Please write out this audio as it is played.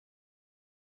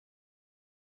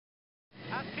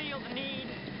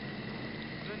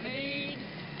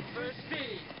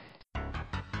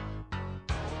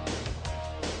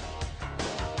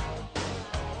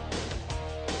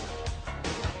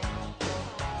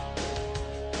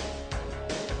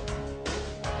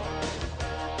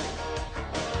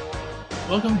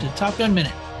Welcome to Top Gun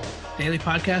Minute, daily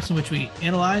podcast in which we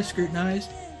analyze, scrutinize,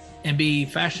 and be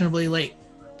fashionably late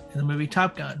in the movie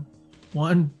Top Gun,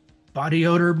 one body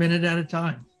odor minute at a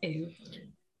time. Ew.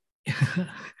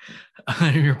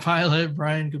 I'm your pilot,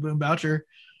 Brian Kaboom Boucher,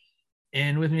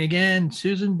 and with me again,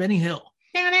 Susan Benny Hill.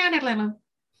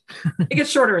 It gets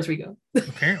shorter as we go.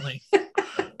 Apparently.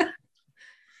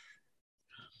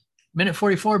 Minute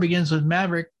 44 begins with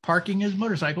Maverick parking his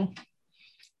motorcycle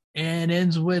and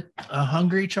ends with a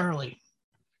hungry Charlie.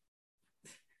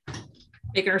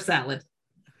 Making her salad.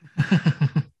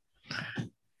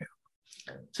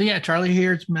 So yeah, Charlie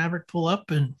hears Maverick pull up,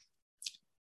 and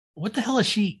what the hell is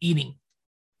she eating?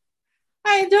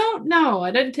 I don't know.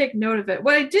 I didn't take note of it.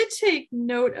 What I did take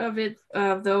note of it,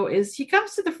 though, is he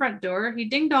comes to the front door. He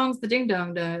ding dongs the ding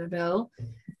dong bell,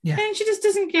 and she just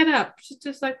doesn't get up. She's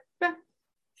just like,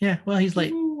 yeah, well, he's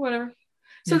late. Whatever.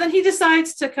 So then he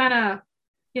decides to kind of,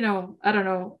 I don't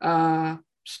know,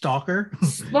 stalker.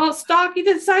 Well, stalk. He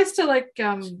decides to I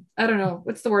don't know,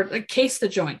 what's the word? Like case the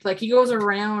joint. Like he goes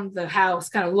around the house,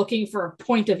 kind of looking for a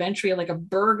point of entry, like a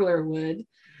burglar would.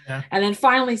 Yeah. And then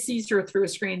finally sees her through a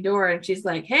screen door, and she's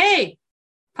like, "Hey,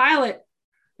 pilot,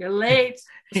 you're late."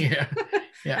 Yeah.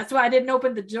 That's why I didn't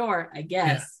open the door, I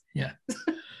guess. Yeah.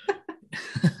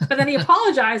 But then he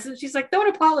apologizes, and she's like,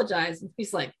 "Don't apologize." And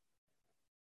he's like,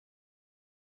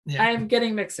 "I'm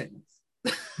getting mixed signals."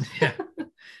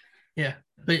 Yeah.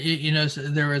 But so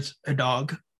there was a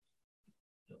dog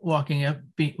walking up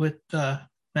with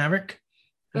Maverick.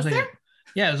 Was there?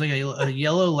 It was like a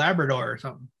yellow Labrador or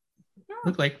something.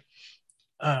 Looked like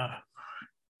I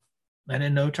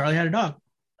didn't know Charlie had a dog.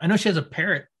 I know she has a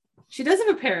parrot. She does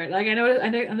have a parrot. Like I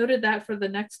noted that for the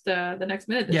next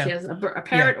minute that she has a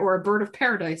parrot or a bird of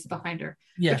paradise behind her.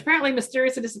 Yeah. Which apparently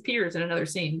mysteriously disappears in another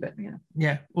scene, but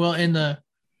Yeah. Well,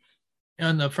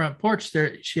 on the front porch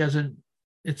there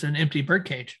it's an empty bird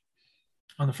cage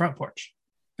on the front porch.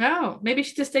 Oh, maybe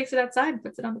she just takes it outside and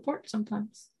puts it on the porch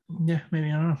sometimes. Yeah, maybe,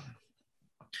 I don't know.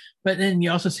 But then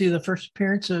you also see the first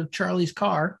appearance of Charlie's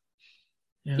car.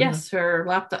 Yes, her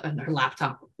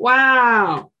laptop.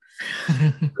 Wow.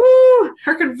 Woo,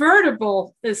 her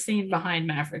convertible is seen behind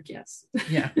Maverick, yes.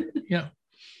 Yeah.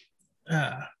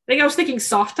 I think I was thinking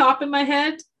soft top in my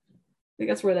head. I think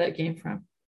that's where that came from.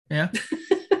 Yeah.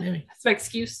 Maybe. That's my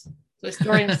excuse. So the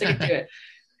story, I'm sticking to it.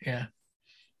 Yeah.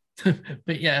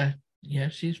 But yeah,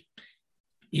 she's,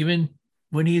 even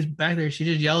when he's back there, she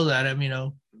just yells at him,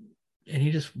 and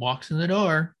he just walks in the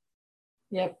door.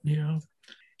 Yep.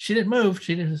 She didn't move.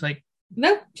 She just like,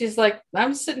 nope. She's like,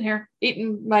 I'm sitting here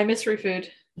eating my mystery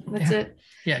food. That's it.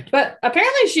 Yeah. But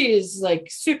apparently she is like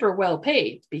super well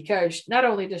paid, because not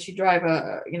only does she drive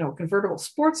a convertible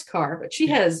sports car, but she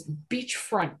has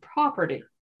beachfront property.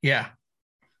 Yeah.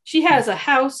 She has a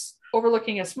house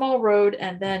overlooking a small road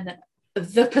and then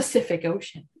the Pacific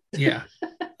Ocean. Yeah.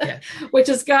 Yeah. Which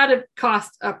has got to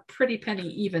cost a pretty penny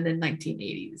even in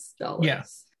 1980s dollars. Yeah.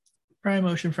 Prime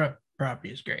oceanfront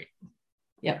property is great.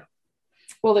 Yeah.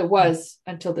 Well, it was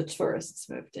until the tourists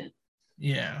moved in.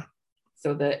 Yeah.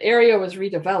 So the area was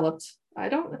redeveloped. I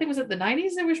think it was in the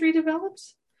 90s it was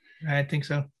redeveloped. I think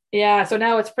so. Yeah. So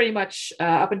now it's pretty much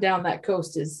up and down that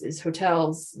coast is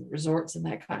hotels, resorts, and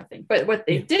that kind of thing. But what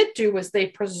they did do was they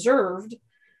preserved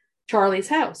Charlie's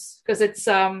house, because it's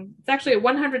actually at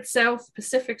 100 South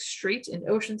Pacific Street in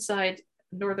Oceanside,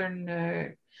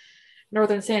 northern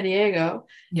San Diego.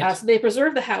 Yes. So they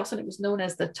preserved the house, and it was known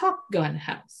as the Top Gun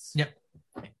House. Yep.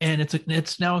 And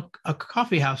it's now a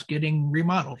coffee house getting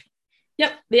remodeled.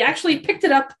 Yep. They actually picked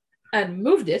it up and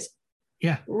moved it.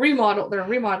 Yeah. They're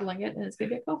remodeling it, and it's going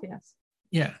to be a coffee house.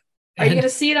 Yeah. Are you going to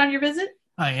see it on your visit?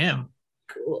 I am.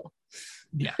 Cool.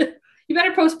 Yeah. You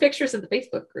better post pictures in the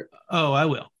Facebook group. Oh, I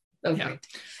will. Oh, yeah. Great.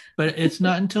 But it's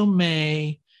not until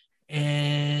May,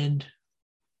 and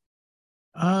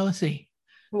let's see.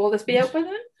 Will this be out by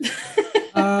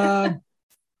then?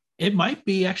 It might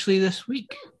be actually this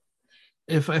week,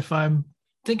 if I'm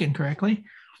thinking correctly.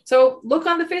 So look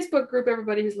on the Facebook group,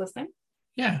 everybody who's listening.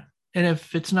 Yeah. And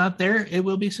if it's not there, it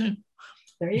will be soon.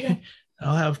 There you go.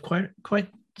 I'll have quite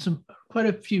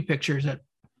a few pictures that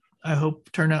I hope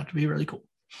turn out to be really cool.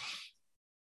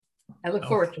 I look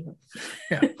forward to them.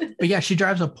 Yeah. But yeah, she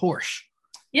drives a Porsche.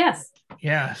 Yes.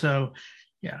 Yeah. So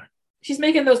yeah. She's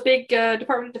making those big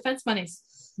Department of Defense monies.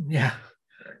 Yeah.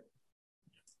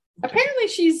 Apparently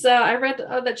she's, I read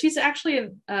that she's actually,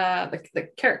 the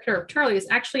character of Charlie is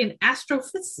actually an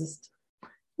astrophysicist,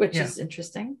 which is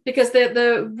interesting, because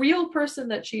the real person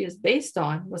that she is based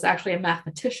on was actually a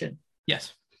mathematician.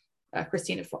 Yes.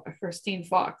 Christine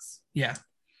Fox. Yeah.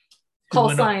 Call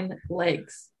sign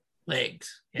Legs.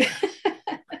 Legs. Yeah.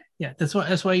 Yeah.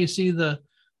 That's why you see the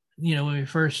when we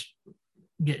first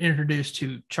get introduced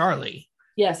to Charlie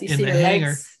Yes, you in see the her hangar,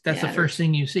 legs. that's Yeah, the first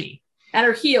thing you see. And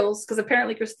her heels, because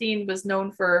apparently Christine was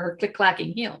known for her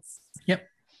click-clacking heels. Yep.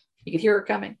 You could hear her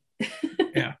coming.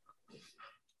 Yeah.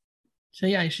 So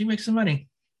yeah, she makes some money.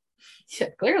 Yeah,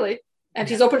 clearly. And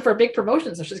she's open for a big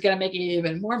promotion, so she's going to make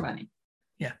even more money.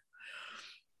 Yeah.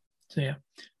 So yeah.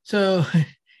 So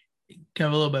kind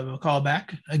of a little bit of a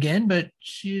callback again, but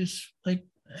she's like,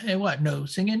 hey, what? No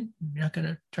singing? You're not going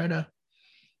to try to,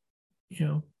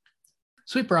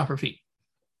 sweep her off her feet.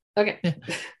 Okay. Yeah.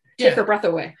 Take her breath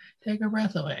away. Take her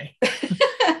breath away.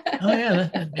 Oh, yeah,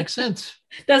 that makes sense.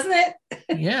 Doesn't it?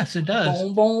 Yes, it does.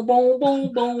 Boom, boom, boom,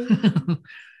 boom, boom.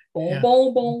 Boom, Yeah.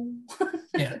 boom, boom.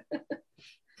 Yeah.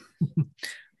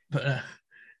 But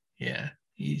yeah,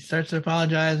 he starts to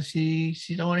apologize. She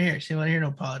don't want to hear it. She don't want to hear no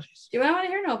apologies. You don't want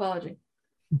to hear no apology.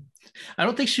 I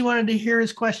don't think she wanted to hear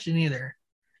his question either,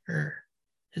 or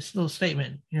his little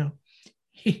statement.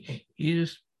 He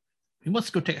wants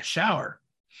to go take a shower.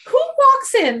 Who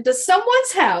walks into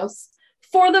someone's house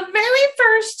for the very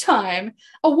first time?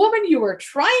 A woman you were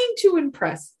trying to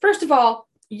impress. First of all,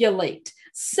 you're late.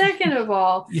 Second of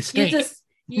all, You stink.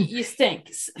 You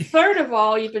stink. Third of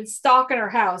all, you've been stalking her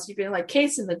house. You've been like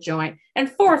casing the joint. And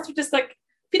fourth, you're just like,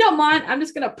 if you don't mind, I'm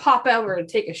just going to pop over and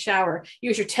take a shower.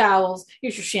 Use your towels,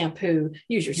 use your shampoo,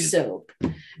 use your soap.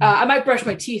 I might brush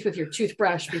my teeth with your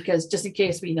toothbrush because just in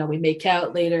case we make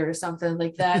out later or something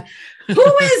like that.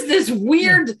 Who is this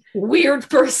weird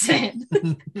person?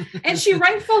 And she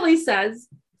rightfully says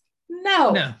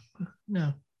no.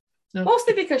 No.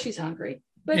 Mostly because she's hungry.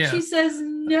 But Yeah. she says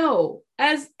no,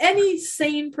 as any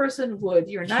sane person would.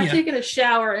 You're not taking a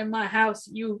shower in my house,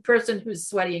 you person who's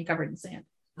sweaty and covered in sand.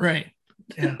 Right.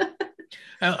 Yeah.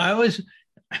 I always,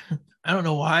 I don't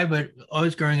know why, but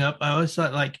always growing up, I always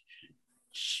thought like,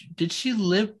 did she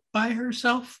live by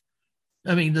herself?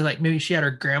 I mean, like maybe she had her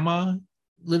grandma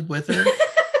live with her.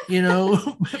 The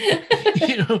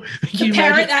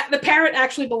parrot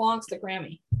actually belongs to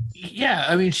Grammy. Yeah,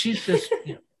 I mean, she's just,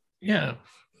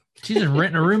 she's just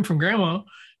renting a room from grandma.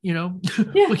 So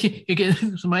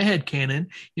my head canon.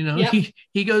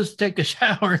 He goes to take a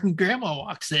shower and grandma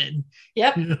walks in.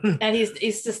 Yep, and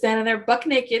he's just standing there buck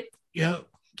naked. Yep.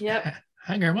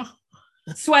 Hi, grandma.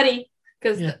 Sweaty,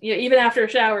 because even after a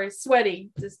shower, he's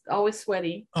sweaty. Just always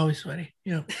sweaty. Always sweaty.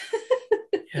 Yeah.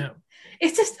 Yeah.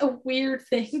 It's just a weird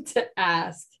thing to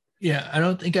ask. Yeah, I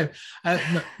don't think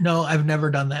I've never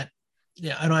done that.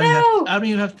 Yeah, I don't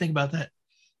even have to think about that.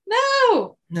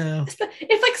 No.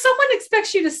 If like someone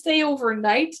expects you to stay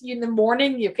overnight in the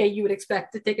morning, you would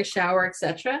expect to take a shower,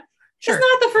 etc. Sure. It's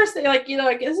not the first thing. Like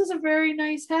this is a very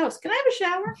nice house. Can I have a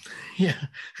shower? Yeah.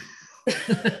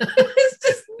 It's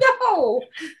just no.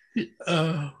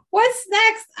 What's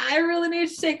next? I really need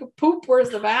to take a poop. Where's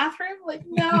the bathroom? Like,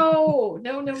 no.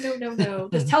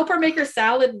 Just help her make her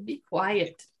salad and be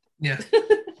quiet. Yeah.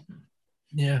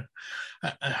 Yeah.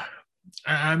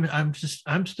 I'm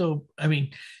still, I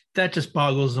mean, that just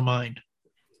boggles the mind.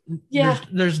 Yeah.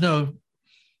 There's no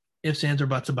ifs, ands, or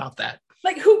buts about that.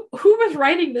 Like who was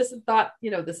writing this and thought,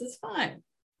 this is fine.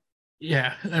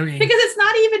 Yeah. I mean, because it's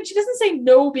not even, she doesn't say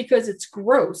no because it's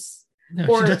gross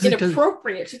or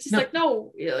inappropriate. She's just like,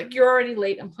 no, like you're already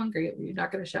late. I'm hungry. You're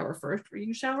not going to shower first. Or you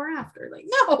can shower after. Like,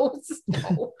 no, it's just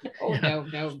no.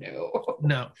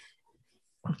 Nope.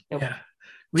 Yeah.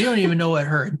 We don't even know what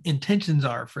her intentions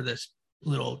are for this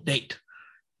little date.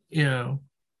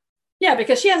 Yeah,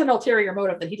 because she has an ulterior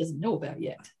motive that he doesn't know about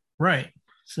yet. Right.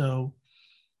 So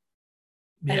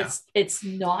yeah. And it's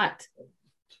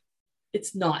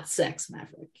not sex,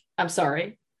 Maverick. I'm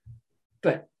sorry,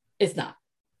 but it's not.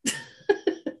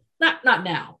 not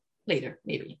now. Later,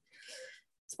 maybe.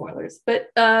 Spoilers. But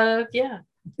yeah.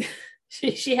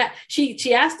 she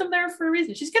asked him there for a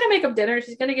reason. She's gonna make him dinner.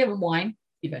 She's gonna give him wine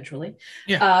eventually.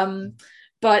 Yeah.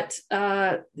 But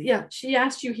she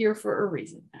asked you here for a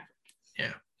reason.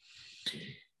 Yeah.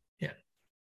 Yeah.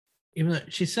 Even though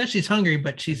she says she's hungry,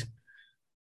 but she's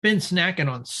been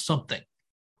snacking on something.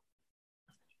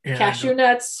 Yeah, cashew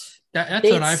nuts. That's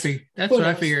what I figured. That's what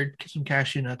I figured. Some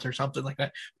cashew nuts or something like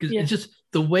that. Because it's just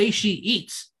the way she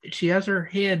eats. She has her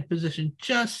hand positioned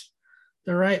just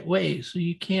the right way, so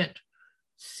you can't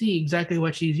see exactly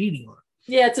what she's eating on.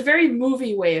 Yeah, it's a very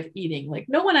movie way of eating. Like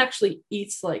no one actually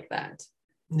eats like that.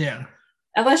 Yeah.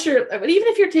 Unless even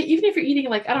if you're eating,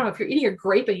 like, I don't know, if you're eating a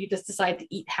grape and you just decide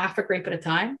to eat half a grape at a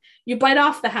time, you bite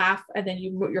off the half and then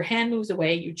your hand moves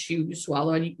away, you chew, you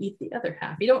swallow, and you eat the other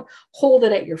half. You don't hold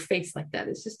it at your face like that.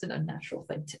 It's just an unnatural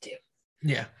thing to do.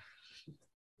 Yeah.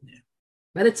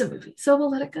 But it's a movie, so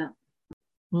we'll let it go.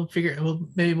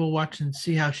 Maybe we'll watch and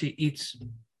see how she eats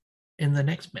in the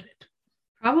next minute.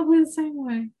 Probably the same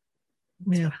way.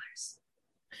 Yeah.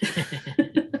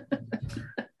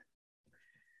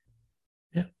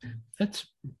 Yeah. That's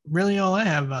really all I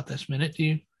have about this minute. Do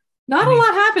you? Not a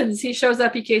lot happens. He shows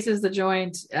up, he cases the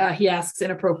joint, he asks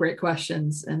inappropriate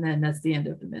questions, and then that's the end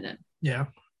of the minute. Yeah.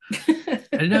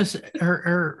 I noticed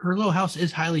her little house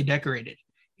is highly decorated.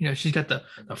 She's got the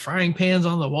frying pans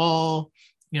on the wall.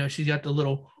 She's got the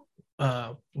little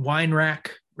wine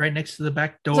rack right next to the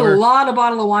back door. There's a lot of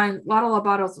bottle of wine,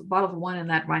 bottles of wine in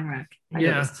that wine rack.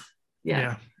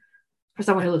 Yeah. For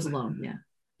someone who lives alone. Yeah.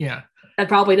 Yeah. And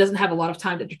probably doesn't have a lot of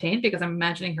time to entertain, because I'm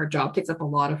imagining her job takes up a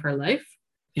lot of her life.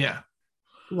 Yeah.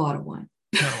 A lot of wine.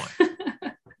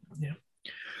 Yeah.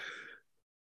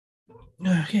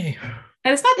 Okay.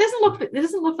 And it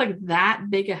doesn't look like that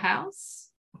big a house.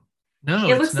 No,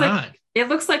 it's not. It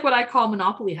looks like what I call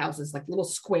Monopoly houses, like little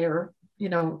square,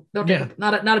 not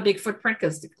a big footprint,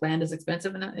 because land is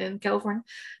expensive in California.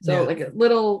 So like a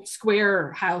little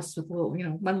square house with a little,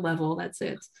 one level, that's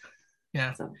it.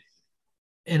 Yeah. So.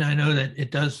 And I know that it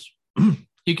does,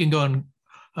 you can go on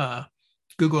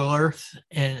Google Earth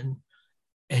and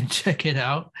check it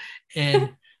out.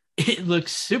 And it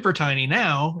looks super tiny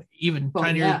now, even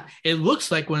tinier. Yeah. It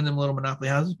looks like one of them little Monopoly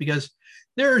houses, because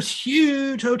there's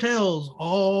huge hotels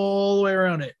all the way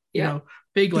around it. Yeah.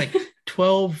 Big, like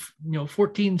 12,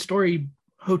 14-story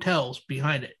hotels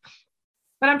behind it.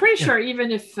 But I'm pretty sure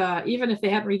even if they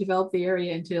hadn't redeveloped the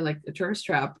area into like a tourist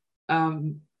trap,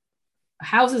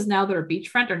 houses now that are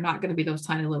beachfront are not going to be those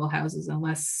tiny little houses,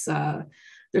 unless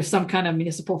there's some kind of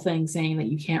municipal thing saying that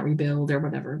you can't rebuild or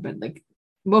whatever. But like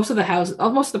most of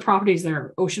the properties that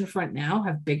are oceanfront now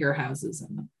have bigger houses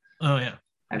in them. Oh yeah,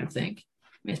 I don't think.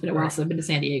 I mean, it's been a while since I've been to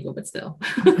San Diego, but still.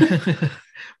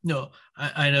 No,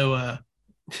 I know.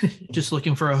 Just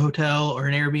looking for a hotel or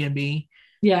an Airbnb.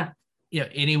 Yeah.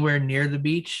 Anywhere near the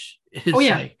beach. It's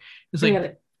like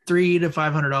 $300 to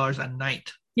 $500 a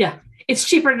night. Yeah, it's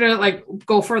cheaper to like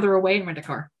go further away and rent a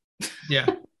car. Yeah.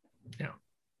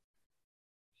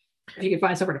 If you can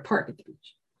find somewhere to park at the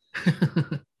beach.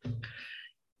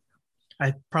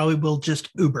 I probably will just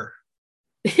Uber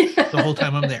the whole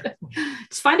time I'm there.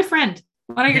 Just find a friend.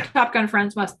 One of your Top Gun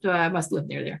friends must live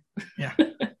near there. Yeah.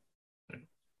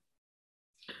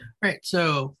 Right.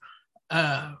 So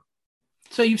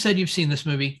you've said you've seen this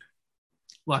movie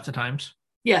lots of times.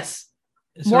 Yes.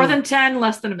 More than 10,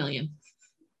 less than 1 million.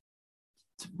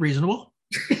 It's reasonable.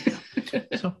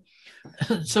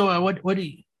 So what do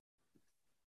you?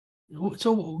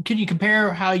 So can you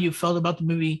compare how you felt about the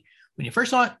movie when you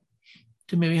first saw it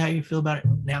to maybe how you feel about it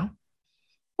now?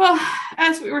 Well,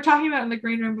 as we were talking about in the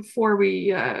green room before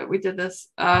we did this,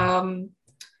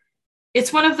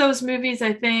 it's one of those movies,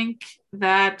 I think,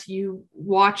 that you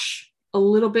watch a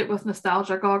little bit with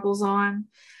nostalgia goggles on,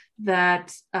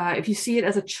 that if you see it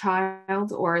as a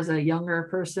child or as a younger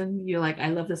person, you're like, I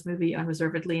love this movie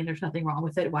unreservedly and there's nothing wrong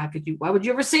with it. Why would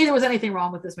you ever say there was anything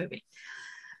wrong with this movie?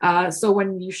 So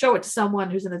when you show it to someone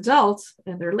who's an adult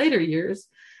in their later years,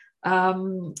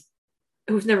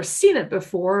 who's never seen it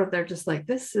before, they're just like,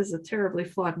 this is a terribly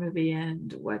flawed movie,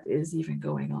 and what is even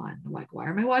going on? Like, why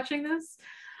am I watching this?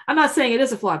 I'm not saying it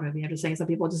is a flawed movie. I'm just saying some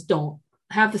people just don't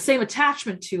have the same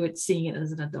attachment to it seeing it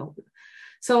as an adult.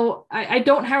 So I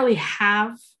don't really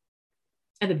have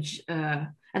an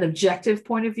objective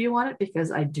point of view on it,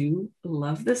 because I do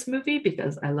love this movie,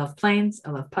 because I love planes, I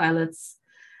love pilots.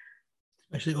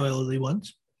 Especially oily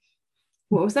ones.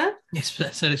 What was that? Yes,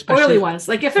 I said especially oily ones.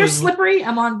 Like if they're slippery,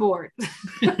 I'm on board.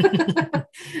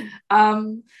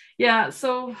 Yeah.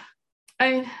 So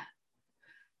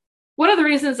one of the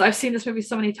reasons I've seen this movie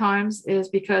so many times is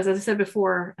because, as I said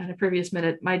before in a previous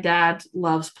minute, my dad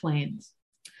loves planes.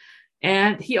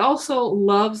 And he also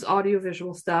loves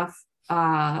audiovisual stuff.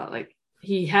 Like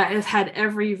he has had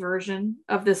every version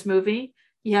of this movie.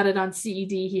 He had it on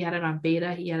CED, he had it on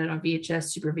beta, he had it on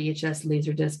VHS, Super VHS,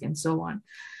 Laserdisc, and so on.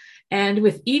 And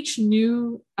with each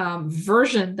new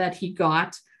version that he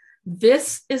got,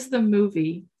 this is the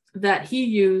movie that he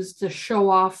used to show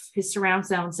off his surround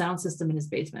sound system in his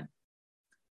basement.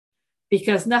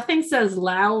 Because nothing says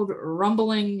loud,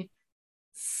 rumbling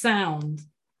sound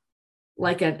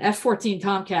like an F-14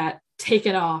 Tomcat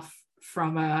taken off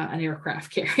from an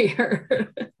aircraft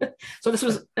carrier. So this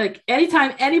was like,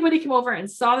 anytime anybody came over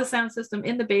and saw the sound system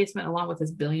in the basement, along with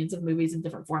his billions of movies in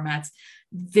different formats,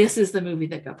 this is the movie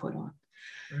that got put on.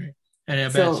 Right. And I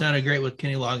bet it sounded great with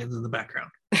Kenny Loggins in the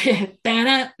background. Yeah. I'm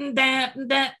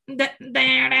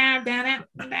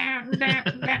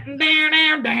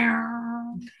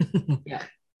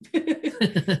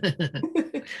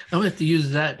going to have to use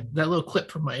that little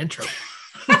clip from my intro.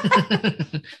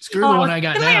 Screw the one I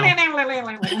got now.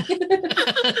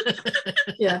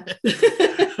 Yeah.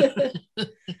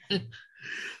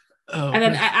 Oh, And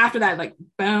then after that, like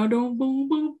boom, boom, boom,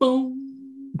 boom, boom,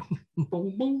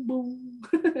 boom, boom, boom.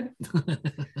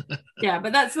 Yeah,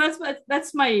 but that's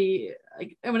my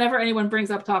like. Whenever anyone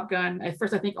brings up Top Gun, I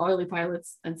think oily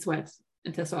pilots and sweat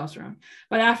and testosterone.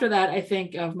 But after that, I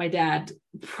think of my dad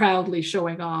proudly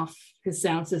showing off his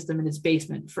sound system in his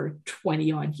basement for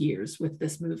 20 odd years with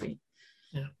this movie.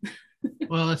 Yeah.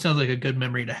 Well, that sounds like a good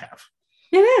memory to have.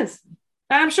 It is.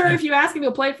 And I'm sure if you ask him,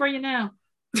 he'll play it for you now.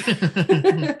 Well,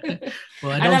 and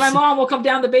then my mom will come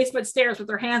down the basement stairs with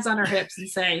her hands on her hips and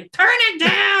say, "Turn it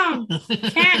down!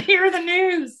 Can't hear the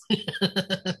news."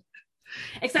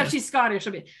 Except she's Scottish.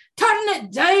 She'll be, "Turn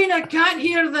it down! I can't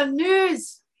hear the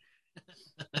news."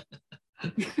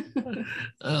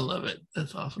 I love it.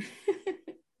 That's awesome.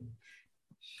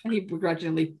 And he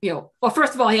begrudgingly, well,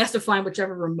 first of all, he has to find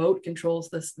whichever remote controls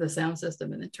the sound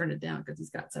system and then turn it down because he's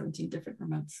got 17 different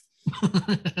remotes.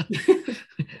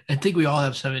 I think we all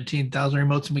have 17,000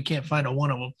 remotes and we can't find one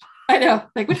of them. I know.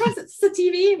 Like, which one's it? Is this a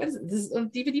TV? What is it? This is a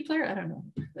DVD player? I don't know.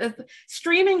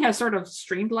 Streaming has sort of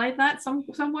streamlined that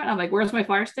somewhat. I'm like, where's my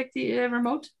Fire Stick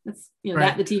remote? That's right.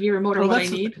 That the TV remote or what I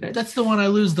need. But that's the one I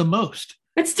lose the most.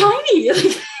 It's tiny.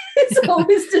 It's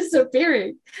always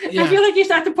disappearing. Yeah. I feel like you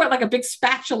just have to put like a big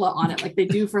spatula on it, like they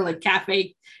do for like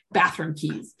cafe bathroom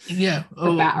keys. Yeah,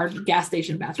 or gas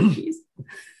station bathroom keys.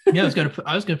 Yeah, I was gonna put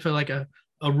like a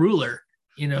ruler,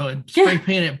 and spray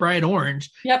paint it bright orange.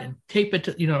 Yep. And tape it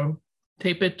to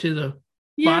the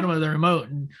bottom of the remote,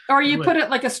 or you put it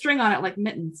like a string on it, like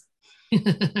mittens.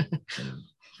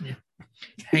 Yeah.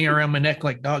 Hang around my neck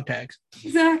like dog tags.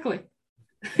 Exactly.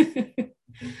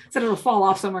 So it'll fall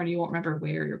off somewhere and you won't remember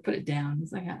where, or put it down.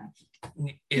 It's like,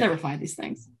 never find these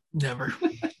things. Never.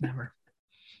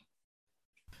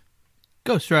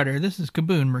 Ghost Rider, this is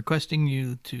Kaboom requesting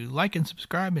you to like and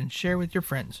subscribe and share with your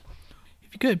friends.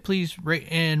 If you could, please rate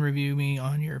and review me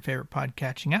on your favorite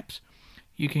podcatching apps.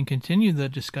 You can continue the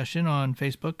discussion on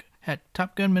Facebook at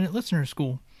Top Gun Minute Listener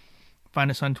School. Find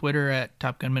us on Twitter at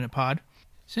Top Gun Minute Pod.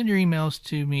 Send your emails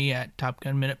to me at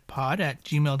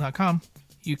topgunminutepod@gmail.com.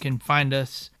 You can find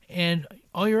us and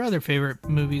all your other favorite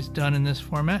movies done in this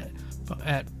format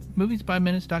at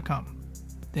moviesbyminutes.com.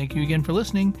 Thank you again for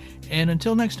listening, and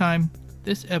until next time,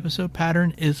 this episode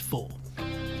pattern is full.